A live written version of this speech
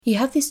You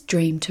have this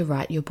dream to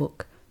write your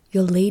book,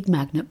 your lead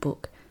magnet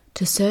book,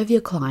 to serve your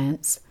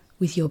clients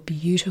with your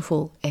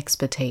beautiful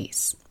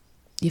expertise.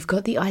 You've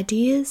got the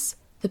ideas,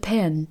 the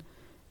pen,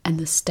 and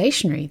the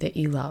stationery that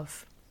you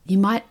love. You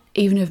might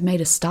even have made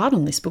a start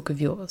on this book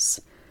of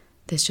yours.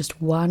 There's just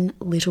one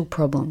little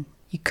problem.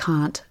 You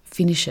can't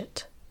finish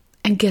it.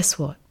 And guess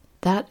what?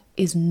 That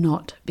is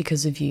not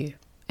because of you.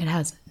 It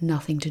has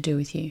nothing to do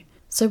with you.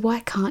 So why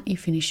can't you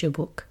finish your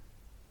book?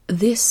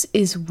 This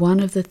is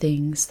one of the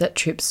things that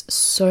trips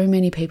so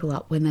many people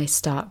up when they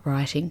start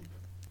writing.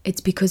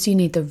 It's because you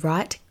need the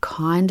right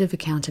kind of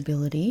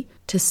accountability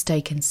to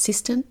stay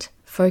consistent,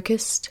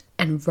 focused,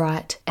 and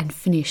write and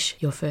finish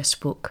your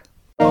first book.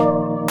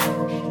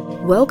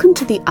 Welcome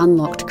to the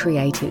Unlocked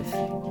Creative.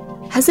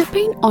 Has it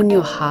been on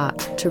your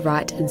heart to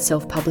write and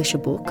self-publish a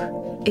book?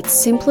 It's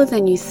simpler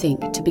than you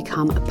think to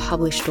become a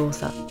published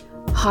author.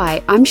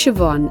 Hi, I'm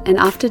Siobhan, and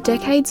after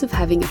decades of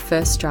having a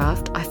first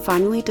draft, I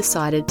finally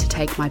decided to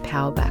take my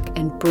power back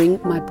and bring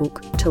my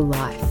book to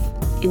life.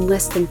 In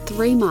less than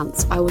 3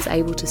 months, I was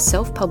able to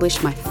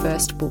self-publish my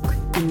first book,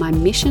 and my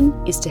mission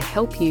is to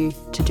help you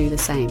to do the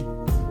same.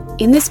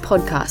 In this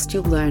podcast,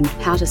 you'll learn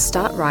how to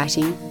start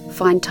writing,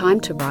 find time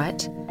to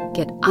write,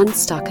 get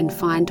unstuck and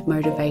find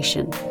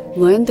motivation,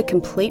 learn the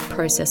complete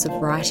process of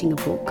writing a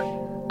book,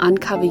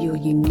 uncover your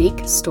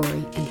unique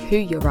story and who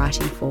you're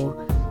writing for,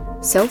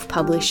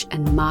 self-publish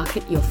and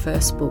market your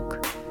first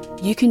book.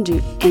 You can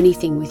do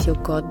anything with your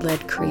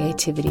God-led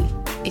creativity.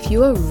 If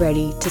you are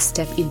ready to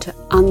step into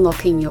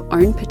unlocking your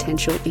own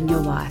potential in your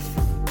life,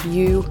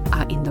 you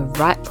are in the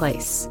right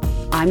place.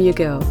 I'm your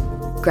girl.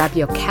 Grab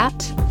your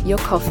cat, your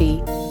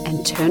coffee,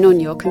 and turn on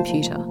your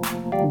computer.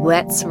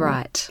 Let's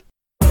write.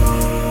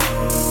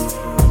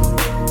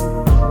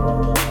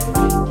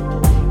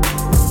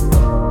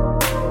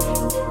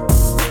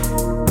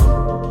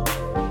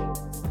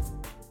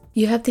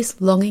 You have this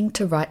longing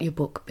to write your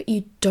book, but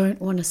you don't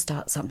want to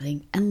start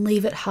something and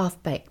leave it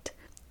half-baked,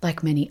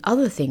 like many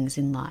other things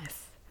in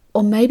life.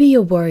 Or maybe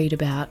you're worried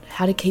about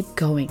how to keep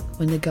going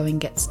when the going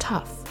gets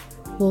tough.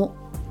 Well,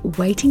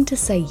 waiting to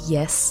say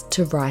yes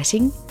to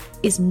writing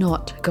is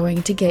not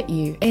going to get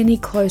you any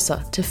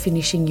closer to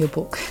finishing your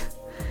book.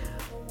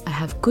 I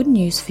have good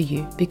news for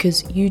you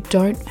because you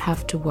don't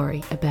have to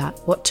worry about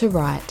what to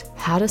write,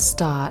 how to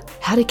start,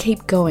 how to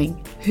keep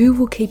going, who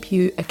will keep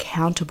you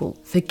accountable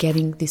for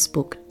getting this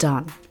book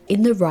done.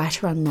 In the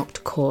Writer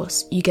Unlocked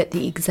course, you get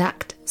the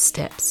exact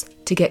steps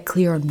to get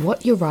clear on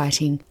what you're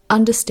writing,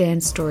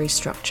 understand story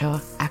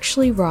structure,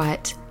 actually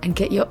write, and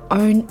get your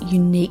own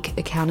unique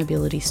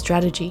accountability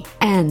strategy,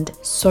 and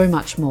so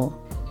much more.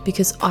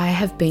 Because I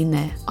have been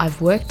there. I've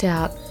worked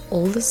out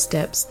all the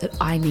steps that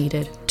I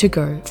needed to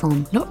go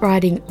from not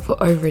writing for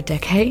over a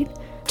decade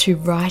to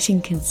writing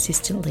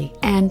consistently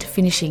and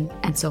finishing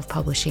and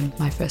self-publishing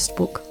my first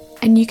book.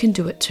 And you can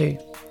do it too.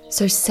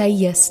 So say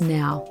yes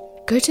now.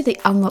 Go to the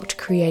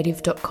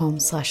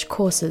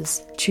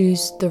unlockedcreative.com/courses,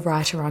 choose the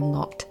Writer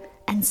Unlocked,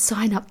 and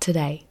sign up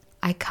today.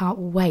 I can't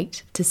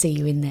wait to see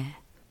you in there.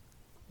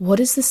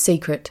 What is the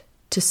secret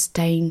to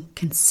staying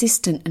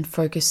consistent and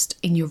focused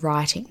in your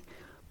writing?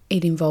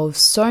 It involves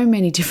so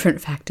many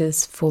different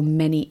factors for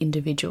many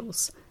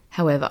individuals.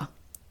 However,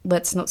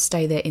 let's not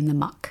stay there in the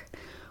muck.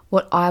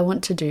 What I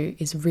want to do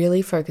is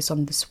really focus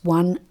on this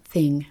one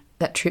thing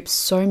that trips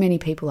so many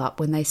people up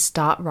when they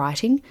start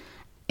writing.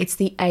 It's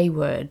the A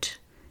word.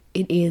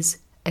 It is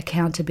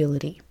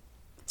accountability.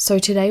 So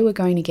today we're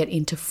going to get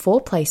into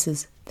 4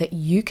 places that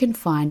you can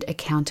find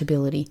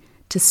accountability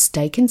to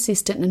stay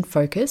consistent and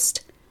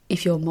focused.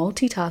 If you're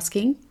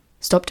multitasking,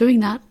 stop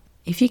doing that.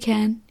 If you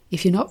can.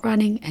 If you're not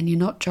running and you're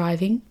not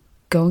driving,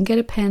 go and get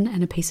a pen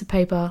and a piece of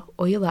paper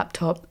or your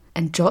laptop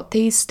and jot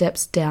these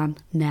steps down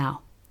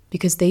now,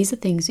 because these are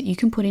things that you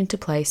can put into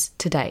place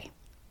today.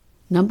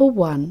 Number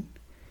 1,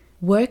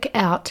 work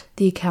out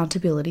the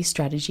accountability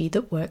strategy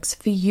that works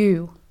for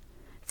you.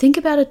 Think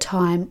about a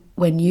time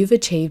when you've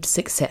achieved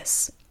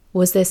success.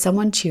 Was there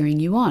someone cheering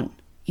you on?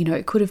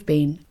 It could have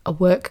been a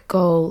work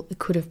goal, it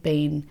could have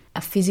been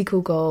a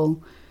physical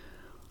goal.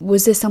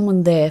 Was there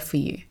someone there for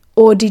you?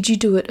 Or did you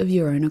do it of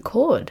your own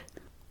accord?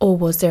 Or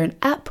was there an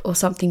app or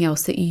something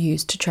else that you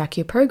used to track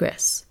your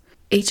progress?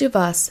 Each of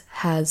us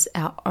has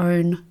our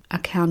own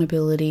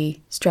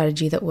accountability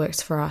strategy that works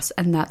for us,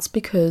 and that's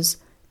because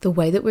the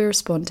way that we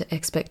respond to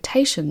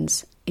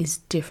expectations is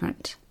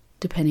different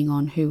depending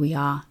on who we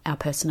are, our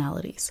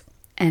personalities,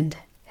 and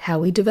how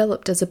we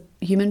developed as a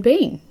human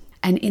being.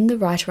 And in the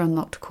Writer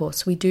Unlocked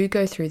course, we do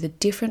go through the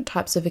different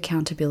types of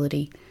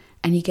accountability,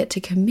 and you get to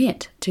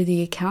commit to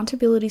the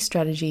accountability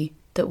strategy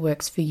that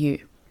works for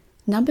you.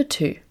 Number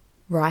 2,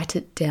 write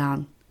it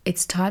down.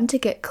 It's time to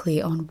get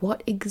clear on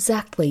what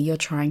exactly you're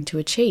trying to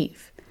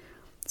achieve.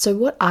 So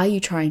what are you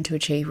trying to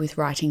achieve with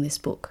writing this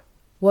book?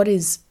 What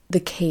is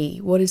the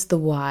key? What is the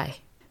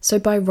why? So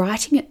by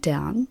writing it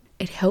down,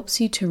 it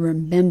helps you to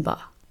remember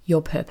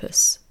your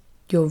purpose,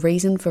 your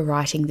reason for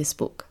writing this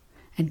book.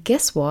 And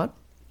guess what?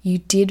 You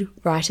did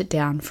write it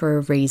down for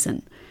a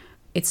reason.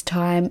 It's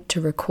time to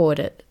record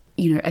it.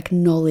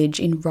 Acknowledge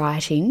in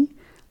writing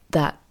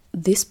that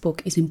this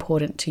book is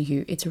important to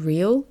you. It's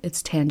real,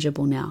 it's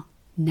tangible now.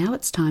 Now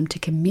it's time to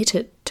commit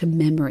it to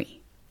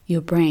memory.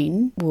 Your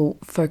brain will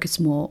focus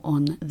more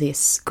on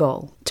this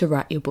goal to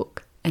write your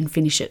book and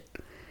finish it.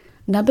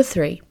 Number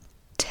 3,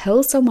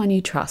 tell someone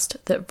you trust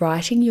that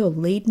writing your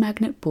lead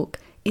magnet book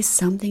is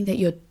something that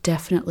you're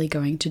definitely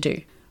going to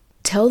do.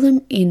 Tell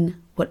them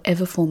in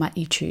whatever format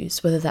you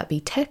choose, whether that be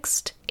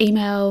text,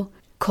 email,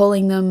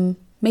 calling them,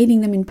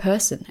 meeting them in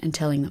person and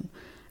telling them.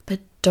 But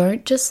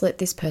don't just let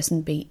this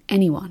person be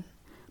anyone.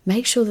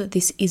 Make sure that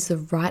this is the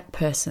right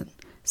person,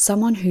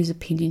 someone whose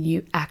opinion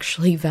you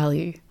actually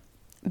value.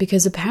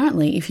 Because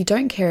apparently, if you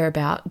don't care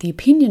about the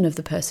opinion of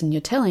the person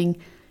you're telling,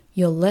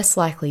 you're less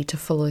likely to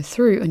follow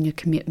through on your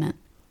commitment.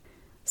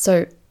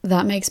 So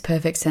that makes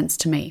perfect sense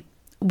to me.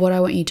 What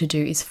I want you to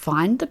do is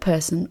find the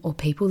person or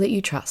people that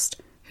you trust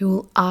who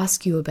will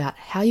ask you about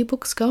how your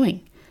book's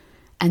going,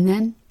 and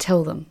then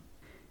tell them.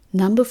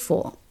 Number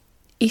 4,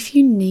 if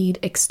you need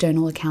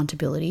external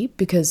accountability,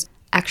 because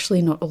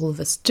actually not all of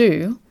us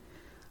do,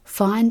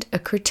 find a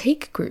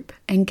critique group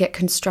and get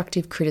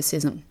constructive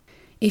criticism.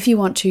 If you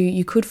want to,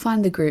 you could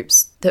find the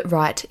groups that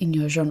write in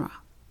your genre.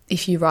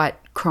 If you write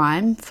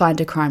crime, find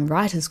a crime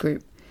writers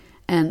group.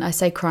 And I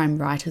say crime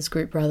writers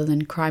group rather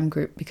than crime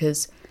group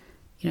because,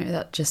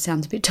 that just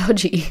sounds a bit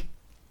dodgy.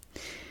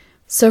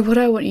 So what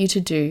I want you to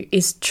do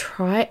is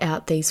try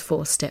out these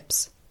 4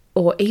 steps,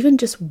 or even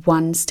just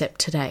one step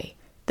today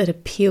that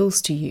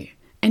appeals to you.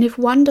 And if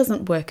one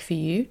doesn't work for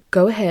you,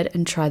 go ahead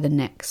and try the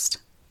next.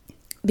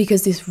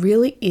 Because this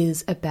really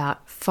is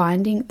about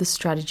finding the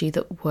strategy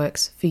that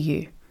works for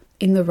you.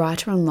 In the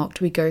Writer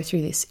Unlocked, we go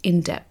through this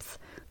in depth.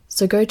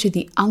 So go to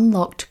the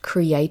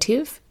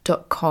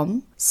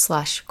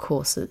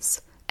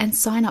unlockedcreative.com/courses and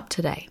sign up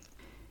today.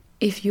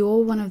 If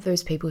you're one of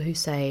those people who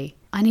say,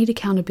 I need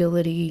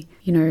accountability,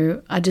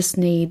 I just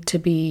need to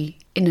be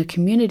in a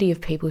community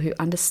of people who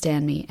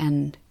understand me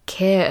and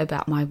care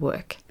about my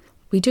work,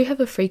 we do have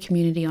a free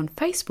community on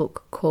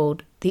Facebook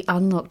called the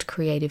Unlocked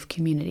Creative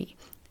Community,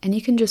 and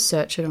you can just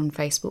search it on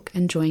Facebook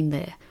and join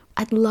there.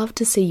 I'd love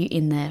to see you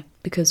in there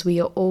because we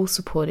are all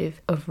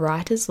supportive of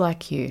writers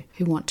like you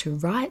who want to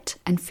write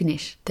and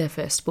finish their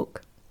first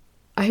book.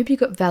 I hope you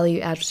got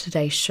value out of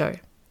today's show.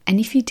 And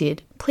if you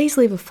did, please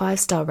leave a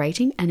 5-star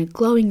rating and a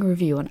glowing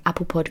review on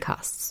Apple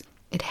Podcasts.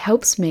 It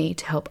helps me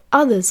to help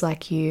others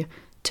like you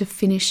to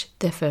finish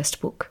their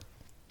first book.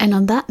 And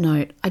on that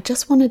note, I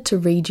just wanted to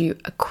read you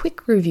a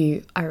quick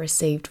review I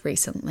received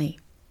recently.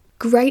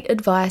 Great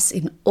advice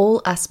in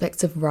all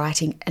aspects of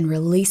writing and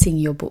releasing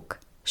your book.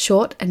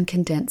 Short and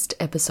condensed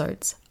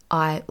episodes.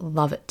 I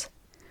love it.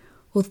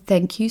 Well,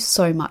 thank you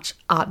so much,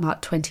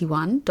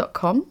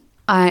 artmart21.com.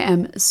 I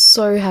am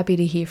so happy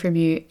to hear from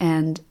you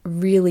and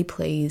really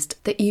pleased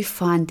that you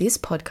find this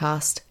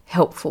podcast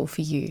helpful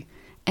for you.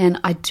 And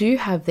I do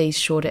have these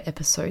shorter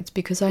episodes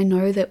because I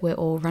know that we're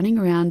all running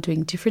around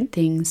doing different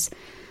things.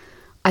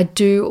 I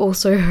do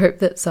also hope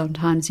that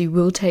sometimes you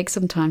will take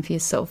some time for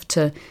yourself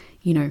to,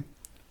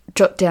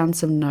 jot down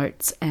some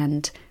notes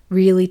and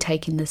really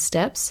take in the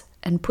steps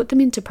and put them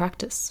into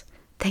practice.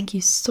 Thank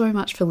you so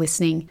much for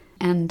listening,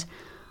 and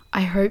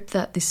I hope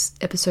that this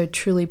episode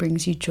truly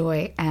brings you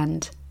joy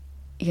and,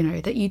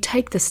 that you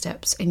take the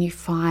steps and you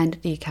find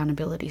the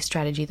accountability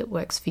strategy that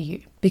works for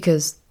you,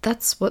 because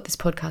that's what this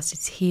podcast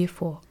is here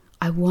for.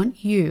 I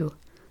want you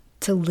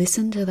to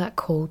listen to that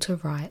call to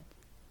write,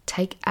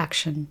 take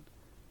action,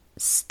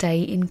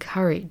 stay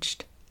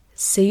encouraged,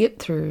 see it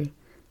through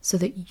so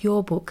that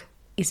your book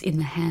is in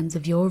the hands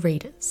of your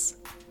readers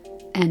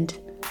and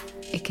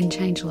it can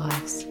change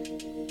lives.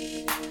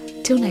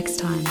 Till next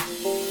time,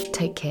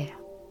 take care.